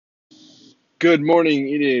Good morning.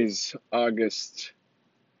 It is August,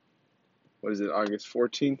 what is it, August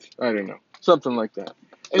 14th? I don't know. Something like that.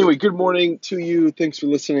 Anyway, good morning to you. Thanks for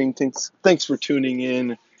listening. Thanks for tuning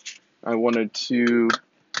in. I wanted to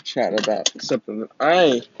chat about something that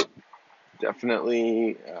I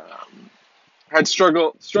definitely had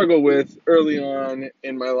struggle with early on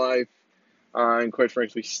in my life, and quite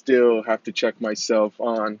frankly, still have to check myself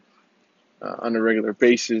on a regular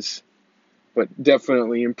basis, but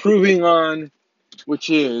definitely improving on, which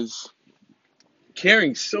is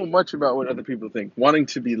caring so much about what other people think, wanting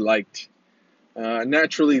to be liked.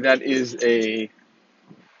 Naturally, that is a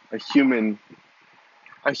human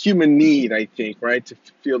a human need, I think, right? To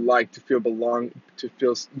feel liked, to feel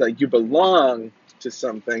like you belong to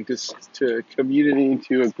something, to a community,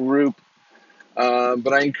 to a group.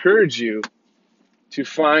 But I encourage you to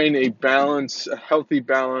find a balance, a healthy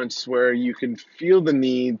balance, where you can feel the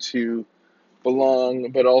need to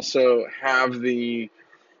belong, but also have the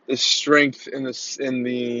strength and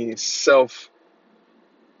the self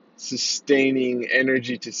sustaining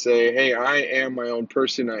energy to say, hey, I am my own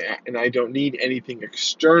person, and I don't need anything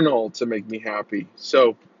external to make me happy.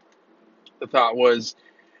 So the thought was,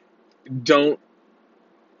 don't,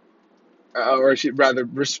 or I should rather,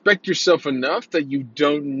 respect yourself enough that you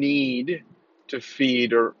don't need to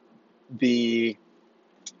feed or the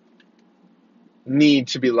need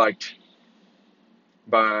to be liked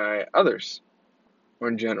by others or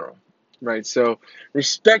in general, right? So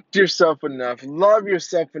respect yourself enough, love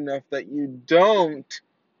yourself enough that you don't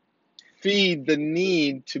feed the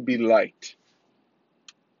need to be liked.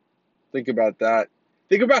 Think about that.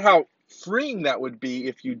 Think about how freeing that would be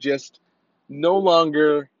if you just no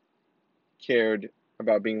longer cared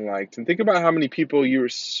about being liked. And think about how many people you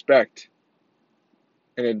respect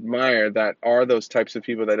and admire that are those types of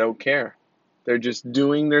people that don't care. They're just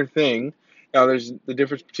doing their thing. Now, there's the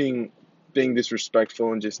difference between being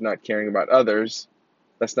disrespectful and just not caring about others.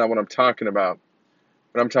 That's not what I'm talking about.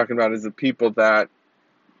 What I'm talking about is the people that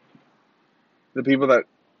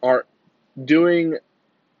are doing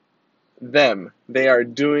them. They are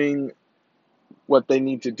doing what they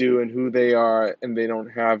need to do and who they are, and they don't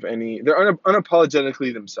have they're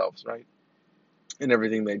unapologetically themselves, right? In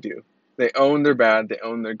everything they do. They own their bad, they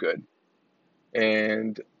own their good.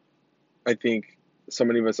 And I think so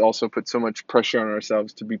many of us also put so much pressure on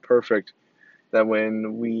ourselves to be perfect that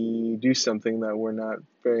when we do something that we're not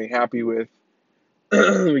very happy with,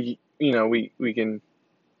 we can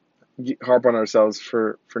harp on ourselves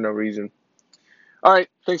for no reason. All right,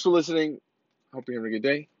 thanks for listening. Hope you're having a good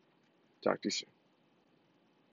day. Talk to you soon.